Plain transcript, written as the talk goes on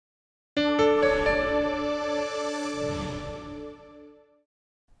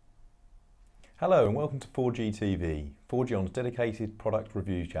Hello and welcome to 4G TV, 4G On's dedicated product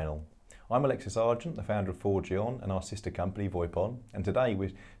review channel. I'm Alexis Argent, the founder of 4G On and our sister company VoIP On, and today we're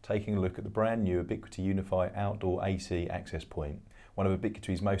taking a look at the brand new Ubiquiti Unifi Outdoor AC access point, one of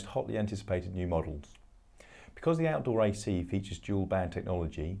Ubiquiti's most hotly anticipated new models. Because the Outdoor AC features dual band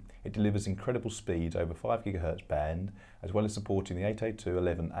technology, it delivers incredible speeds over 5 GHz band, as well as supporting the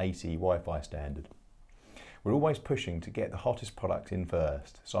 802.11 AC Wi-Fi standard. We're always pushing to get the hottest product in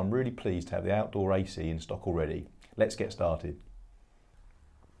first, so I'm really pleased to have the Outdoor AC in stock already. Let's get started.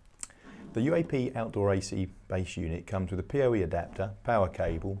 The UAP Outdoor AC base unit comes with a PoE adapter, power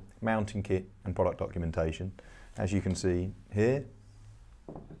cable, mounting kit and product documentation, as you can see here,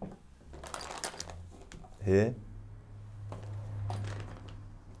 here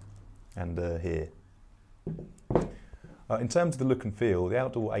and here. In terms of the look and feel, the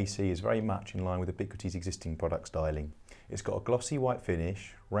Outdoor AC is very much in line with Ubiquiti's existing product styling. It's got a glossy white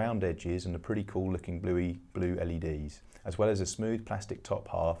finish, round edges and a pretty cool looking blue LEDs, as well as a smooth plastic top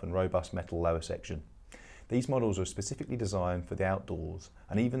half and robust metal lower section. These models are specifically designed for the outdoors,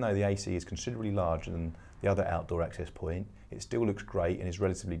 and even though the AC is considerably larger than the other outdoor access point, it still looks great and is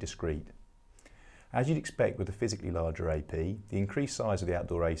relatively discreet. As you'd expect with a physically larger AP, the increased size of the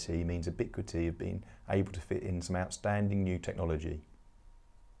Outdoor AC means Ubiquiti have been able to fit in some outstanding new technology.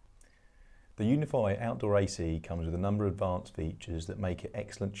 The Unifi Outdoor AC comes with a number of advanced features that make it an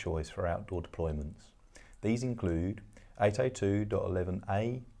excellent choice for outdoor deployments. These include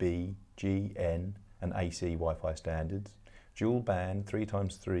 802.11a, b, g, n and AC Wi-Fi standards, dual band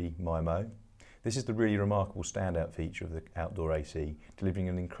 3x3 MIMO. This is the really remarkable standout feature of the Outdoor AC, delivering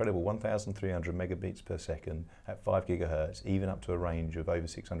an incredible 1,300 megabits per second at 5 GHz, even up to a range of over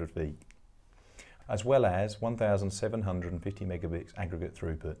 600 feet, as well as 1,750 megabits aggregate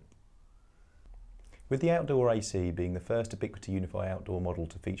throughput. With the Outdoor AC being the first Ubiquiti Unifi outdoor model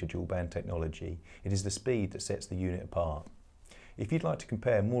to feature dual band technology, it is the speed that sets the unit apart. If you'd like to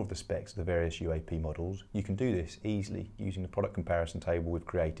compare more of the specs of the various UAP models, you can do this easily using the product comparison table we've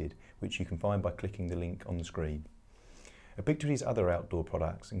created, which you can find by clicking the link on the screen. Ubiquiti's other outdoor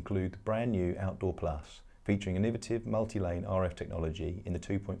products include the brand new Outdoor Plus, featuring innovative multi-lane RF technology in the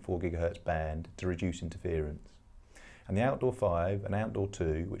 2.4 GHz band to reduce interference, and the Outdoor 5 and Outdoor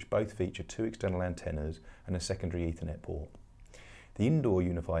 2, which both feature 2 external antennas and a secondary Ethernet port. The Indoor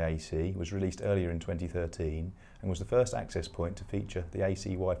Unifi AC was released earlier in 2013 and was the first access point to feature the AC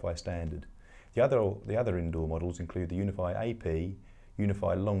Wi-Fi standard. The other indoor models include the Unifi AP,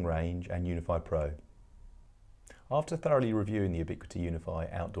 Unifi Long Range and Unifi Pro. After thoroughly reviewing the Ubiquiti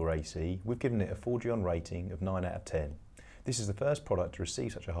Unifi Outdoor AC, we've given it a 4G On rating of 9 out of 10. This is the first product to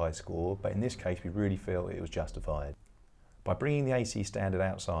receive such a high score, but in this case we really feel it was justified. By bringing the AC standard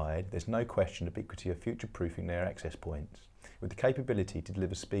outside, there's no question Ubiquiti are future-proofing their access points. With the capability to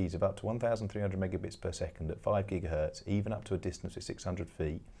deliver speeds of up to 1,300 megabits per second at 5 GHz, even up to a distance of 600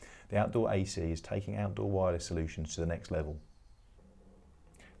 feet, the Outdoor AC is taking outdoor wireless solutions to the next level.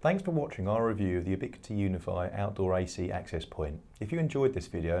 Thanks for watching our review of the Ubiquiti Unifi Outdoor AC access point. If you enjoyed this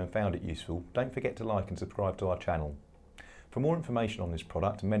video and found it useful, don't forget to like and subscribe to our channel. For more information on this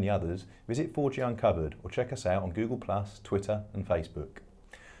product and many others, visit 4G Uncovered or check us out on Google+, Twitter and Facebook.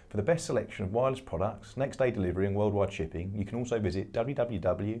 For the best selection of wireless products, next day delivery and worldwide shipping, you can also visit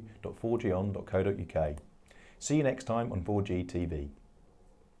www.4gon.co.uk. See you next time on 4G TV.